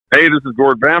Hey, this is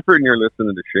Gord Bamford, and you're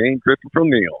listening to Shane Christopher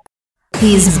Neal.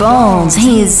 He's bold,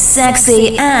 he's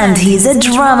sexy, and he's a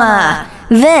drummer.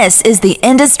 This is the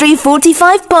Industry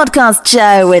 45 Podcast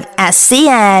Show with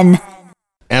SCN.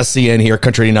 SCN here,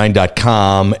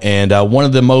 country89.com, and one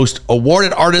of the most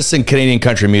awarded artists in Canadian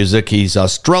country music. He's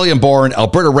Australian-born,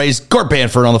 Alberta Raised, Gord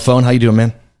Bamford on the phone. How you doing,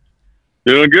 man?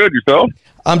 Doing good. Yourself?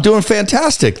 I'm doing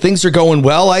fantastic. Things are going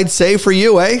well, I'd say, for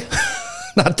you, eh?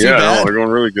 Not too bad. Yeah, they're going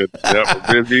really good.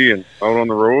 Yeah, we're busy and out on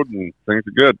the road, and things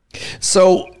are good.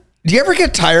 So, do you ever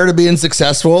get tired of being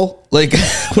successful? Like,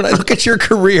 when I look at your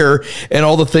career and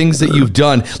all the things that you've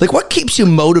done, like, what keeps you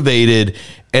motivated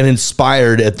and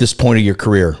inspired at this point of your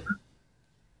career?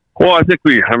 Well, I think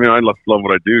I love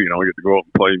what I do. You know, I get to go out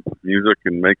and play music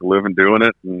and make a living doing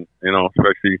it. And, you know,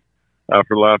 especially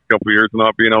after the last couple of years of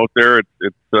not being out there,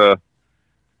 it's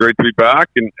great to be back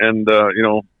and you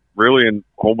know, really in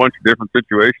a whole bunch of different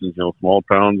situations, you know, small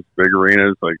towns, big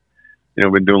arenas, like, you know,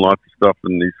 been doing lots of stuff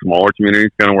in these smaller communities,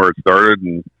 kind of where it started,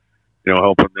 and, you know,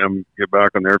 helping them get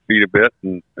back on their feet a bit.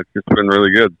 And it's just been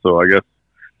really good. So I guess,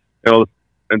 you know,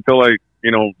 until I,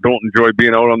 you know, don't enjoy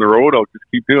being out on the road, I'll just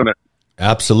keep doing it.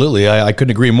 Absolutely. I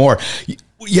couldn't agree more.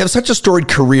 You have such a storied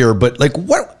career, but like,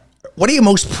 what are you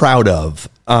most proud of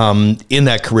in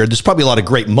that career? There's probably a lot of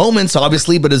great moments,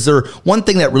 obviously, but is there one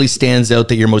thing that really stands out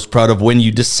that you're most proud of when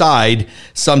you decide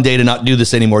someday to not do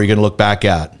this anymore, you're going to look back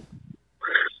at?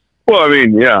 Well,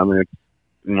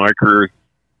 my career's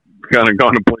kind of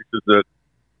gone to places that,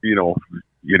 you know,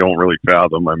 you don't really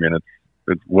fathom. I mean,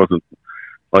 it wasn't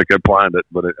like I planned it,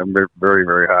 but I'm very,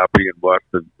 very happy and blessed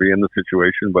to be in the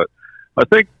situation. But I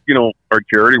think, you know, our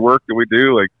charity work that we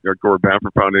do, like our Gord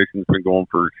Bamford Foundation has been going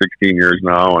for 16 years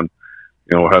now, and,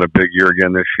 you know, had a big year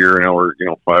again this year. Now we're, you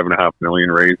know, $5.5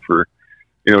 million raised for,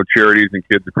 you know, charities and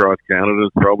kids across Canada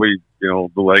is probably, you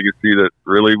know, the legacy that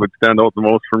really would stand out the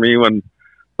most for me when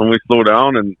we slow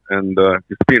down, and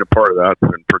just being a part of that's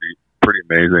been pretty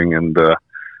amazing, and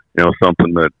you know,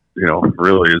 something that, you know,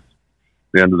 really is, at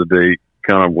the end of the day,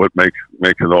 kind of what makes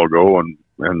it all go and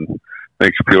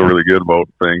makes you feel really good about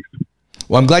things.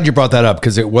 Well, I'm glad you brought that up,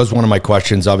 because it was one of my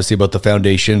questions, obviously, about the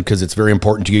foundation, because it's very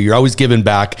important to you. You're always giving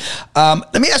back.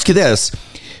 Let me ask you this.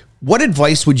 What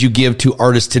advice would you give to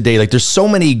artists today? Like, there's so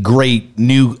many great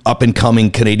new up-and-coming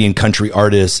Canadian country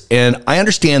artists, and I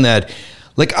understand that.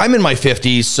 Like, I'm in my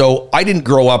 50s, so I didn't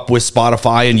grow up with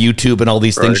Spotify and YouTube and all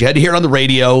these things. Right. You had to hear it on the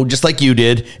radio, just like you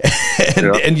did.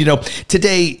 And, you know,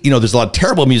 today, you know, there's a lot of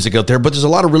terrible music out there, but there's a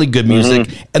lot of really good music.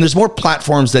 Mm-hmm. And there's more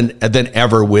platforms than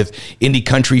ever with indie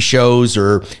country shows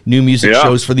or new music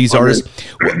shows for these artists.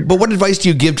 But what advice do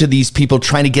you give to these people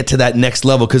trying to get to that next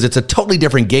level? Because it's a totally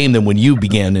different game than when you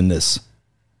began in this.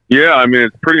 Yeah, I mean,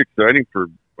 it's pretty exciting for,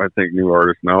 I think, new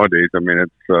artists nowadays. I mean,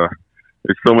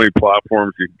 there's so many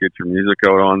platforms you can get your music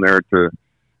out on there to, you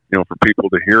know, for people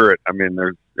to hear it. I mean,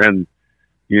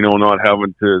 you know, not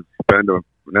having to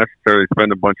necessarily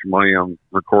spend a bunch of money on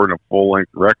recording a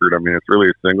full-length record. I mean, it's really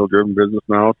a single-driven business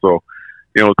now. So,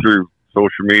 you know, through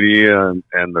social media and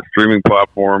the streaming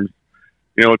platforms,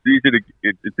 you know,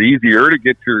 it's easier to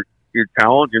get your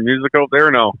talent, your music out there.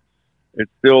 Now,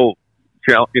 it's still,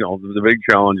 you know, the big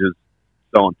challenge is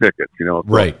selling tickets, you know.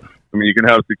 So, right. I mean, you can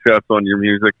have success on your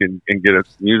music and get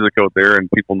music out there and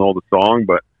people know the song,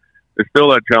 but there's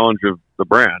still that challenge of the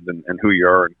brand and who you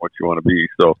are and what you want to be.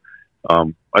 So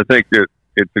I think that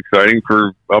it's exciting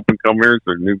for up-and-comers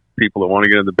or new people that want to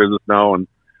get into business now and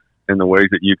the ways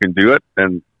that you can do it,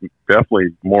 and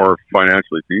definitely more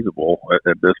financially feasible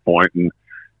at this point. And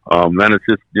then it's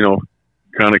just, you know,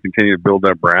 kind of continue to build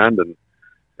that brand.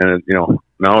 And you know,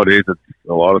 nowadays it's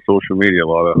a lot of social media, a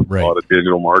lot of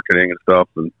digital marketing and stuff.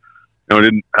 And I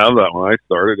didn't have that when I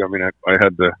started. I mean, I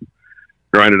had to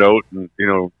grind it out and, you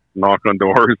know, knock on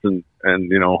doors and,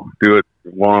 you know, do it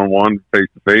one-on-one,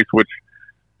 face-to-face, which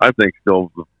I think still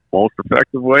the most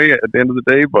effective way at the end of the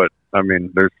day. But, I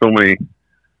mean, there's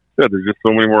just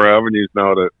so many more avenues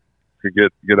now to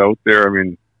get out there. I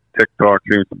mean, TikTok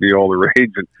seems to be all the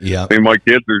rage. And I mean, my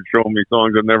kids are showing me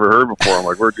songs I've never heard before. I'm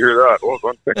like, where'd you hear that? Oh, it's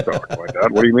on TikTok. I'm like,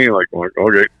 Dad, what do you mean? Like, I'm like,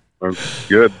 okay.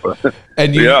 Good, but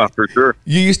and yeah, for sure.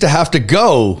 You used to have to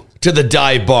go to the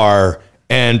dive bar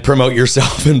and promote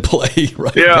yourself and play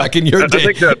back in your day. I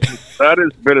think that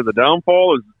is a bit of the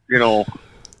downfall is, you know,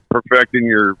 perfecting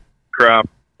your craft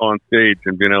on stage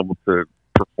and being able to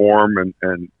perform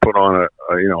and put on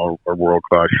a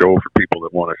world-class show for people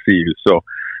that want to see you. So,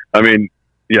 I mean,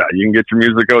 yeah, you can get your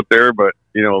music out there, but,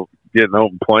 you know, getting out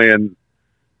and playing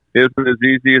isn't as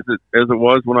easy as it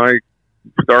was when I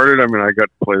started. I mean, I got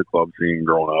to play the club scene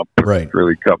growing up. Right.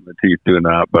 Really cutting the teeth doing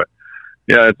that. But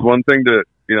yeah, it's one thing to,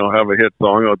 have a hit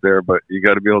song out there, but you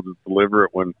got to be able to deliver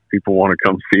it when people want to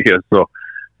come see you. So,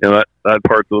 that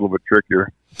part's a little bit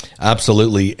trickier.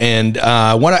 Absolutely. And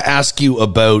I want to ask you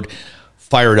about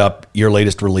Fired Up, your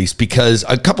latest release, because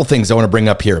a couple things I want to bring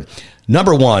up here.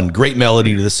 Number one, great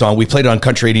melody to the song. We played it on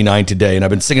Country 89 today, and I've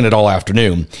been singing it all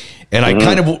afternoon. And I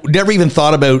kind of never even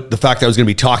thought about the fact that I was going to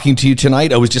be talking to you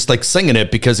tonight. I was just like singing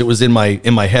it because it was in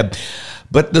my head.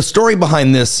 But the story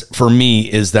behind this for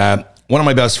me is that one of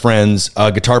my best friends,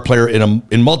 a guitar player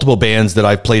in multiple bands that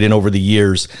I've played in over the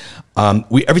years,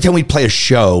 every time we'd play a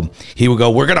show, he would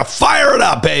go, "We're going to fire it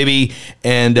up, baby."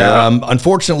 And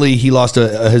unfortunately, he lost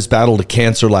his battle to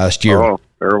cancer last year. Oh,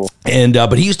 terrible. And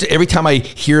but he used to, every time I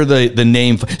hear the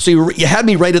name, so you had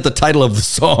me right at the title of the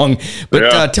song.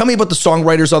 But tell me about the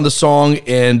songwriters on the song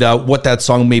and what that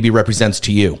song maybe represents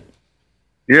to you.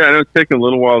 Yeah, I know it's taken a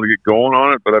little while to get going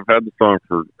on it, but I've had the song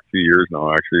for a few years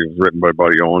now. Actually, it was written by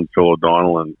Buddy Owen, Phil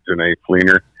O'Donnell, and Janae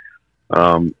Fleener.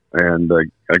 And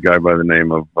a guy by the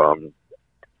name of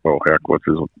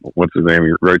what's his name?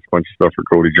 He writes a bunch of stuff for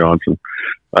Cody Johnson.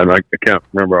 And I can't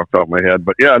remember off the top of my head,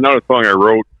 but yeah, not a song I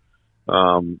wrote.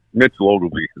 Mitch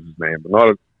Logleby is his name, but not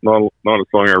a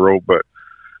song I wrote, but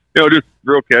just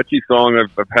real catchy song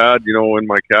I've had in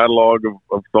my catalog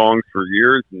of songs for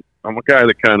years. And I'm a guy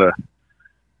that kind of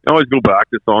I always go back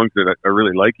to songs that I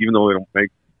really like, even though they don't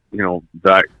make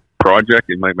that project.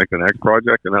 They might make the next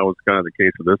project, and that was kind of the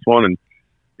case with this one. And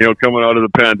coming out of the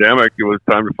pandemic, it was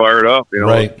time to fire it up.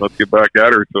 Right. Let's get back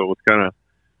at her. So it was kind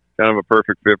of a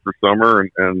perfect fit for summer.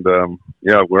 And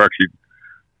we're actually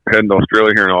heading to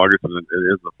Australia here in August, and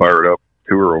it is the Fire It Up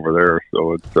tour over there.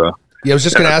 So it's I was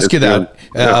just going to ask you that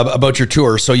about your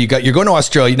tour. So you're going to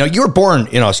Australia. Now, you were born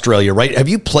in Australia, right? Have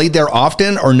you played there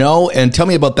often or no? And tell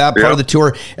me about that part of the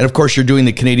tour. And of course, you're doing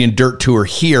the Canadian Dirt Tour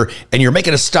here, and you're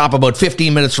making a stop about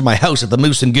 15 minutes from my house at the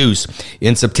Moose and Goose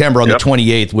in September on the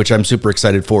 28th, which I'm super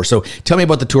excited for. So tell me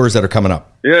about the tours that are coming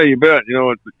up. Yeah, you bet.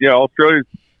 Australia's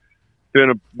been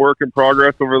a work in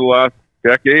progress over the last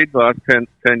decade, the last 10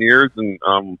 years, and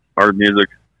our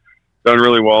music's done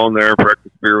really well in there.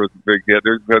 Breakfast Beer was a big hit.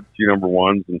 There's had a few number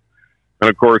ones, and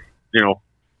of course,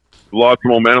 lots of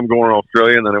momentum going in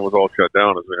Australia, and then it was all shut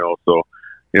down, as we know. So,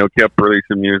 kept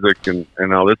releasing music, and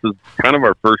now this is kind of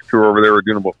our first tour over there. We're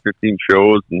doing about 15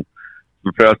 shows and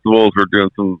some festivals. We're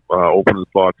doing some opening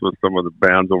spots with some of the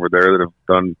bands over there that have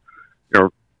done,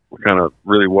 kind of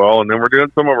really well, and then we're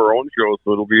doing some of our own shows.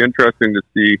 So it'll be interesting to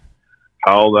see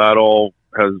how that all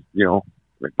has,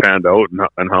 panned out,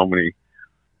 and how many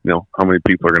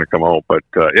people are going to come out. But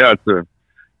it's a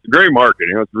great market.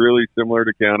 It's really similar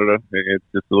to Canada. It's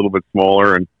just a little bit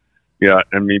smaller, and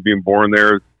me being born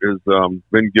there has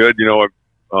been good.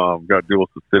 I've got dual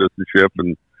citizenship,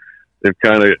 and they've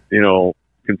kind of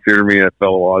consider me a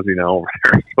fellow Aussie now over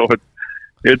there. So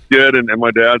it's good, and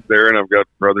my dad's there, and I've got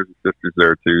brothers and sisters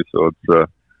there too. So it's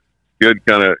good,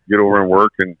 kind of get over and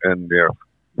work and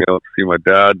see my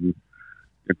dad. And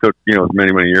it took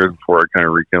many years before I kind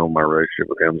of rekindled my relationship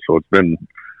with him. So it's been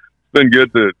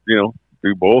good to do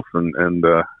both, and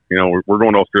we're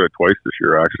going to Australia twice this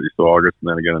year actually. So August and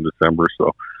then again in December.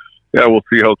 So we'll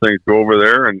see how things go over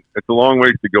there, and it's a long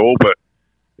ways to go, but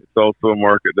it's also a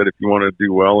market that if you want to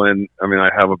do well in, I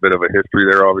have a bit of a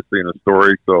history there, obviously, and a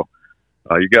story. So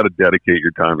you got to dedicate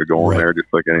your time to going there, just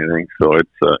like anything. So it's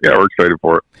we're excited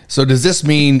for it. So does this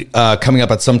mean coming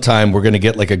up at some time we're going to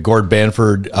get like a Gord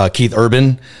Bamford, Keith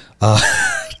Urban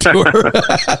tour?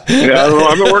 I don't know.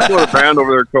 I've been working with a band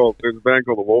over there there's a band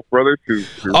called the Wolf Brothers.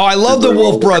 I love the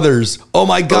Wolf Brothers. Oh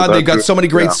my God, they've got so many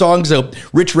great songs out.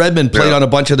 Rich Redmond played on a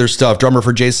bunch of their stuff. Drummer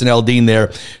for Jason Aldean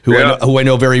there, who I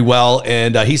know very well,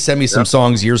 and he sent me some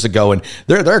songs years ago, and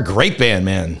they're a great band,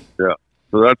 man. Yeah.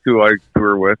 So that's who I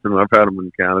tour with, and I've had them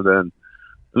in Canada. And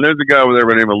there's a guy over there by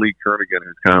the name of Lee Kernigan,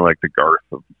 who's kind of like the Garth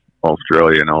of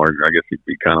Australia, or I guess he'd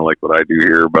be kind of like what I do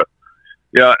here. But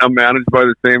I'm managed by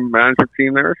the same management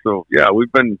team there. So we've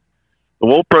been, the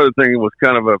Wolf Brothers thing was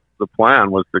kind of the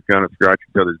plan was to kind of scratch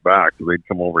each other's back. So they'd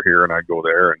come over here and I'd go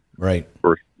there. And of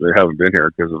course they haven't been here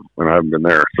because when I haven't been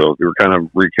there. So we were kind of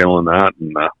rekindling that,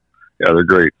 and they're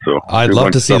great. So I'd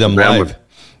love to see them live.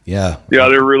 Yeah,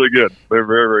 they're really good. They're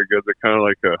very, very good. They're kind of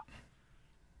like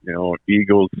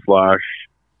Eagles / a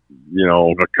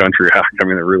country act.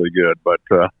 They're really good. But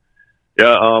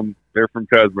they're from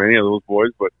Tasmania, those boys.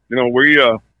 But we're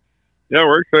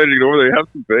excited to get over. They have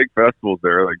some big festivals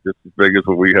there, like just as big as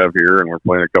what we have here, and we're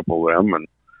playing a couple of them.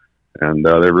 And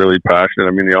they're really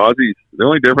passionate. The Aussies. The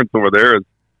only difference over there is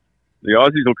the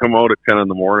Aussies will come out at 10 in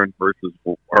the morning versus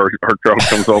our crowd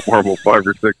comes out more about 5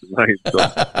 or 6 at night. So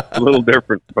a little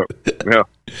different, but yeah.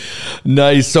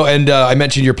 Nice. So, and I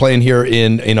mentioned you're playing here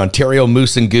in Ontario,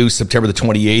 Moose and Goose, September the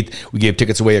 28th. We gave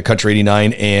tickets away at Country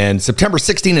 89, and September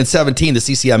 16 and 17, the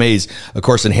CCMAs, of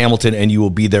course, in Hamilton, and you will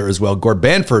be there as well. Gord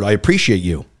Bamford, I appreciate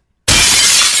you.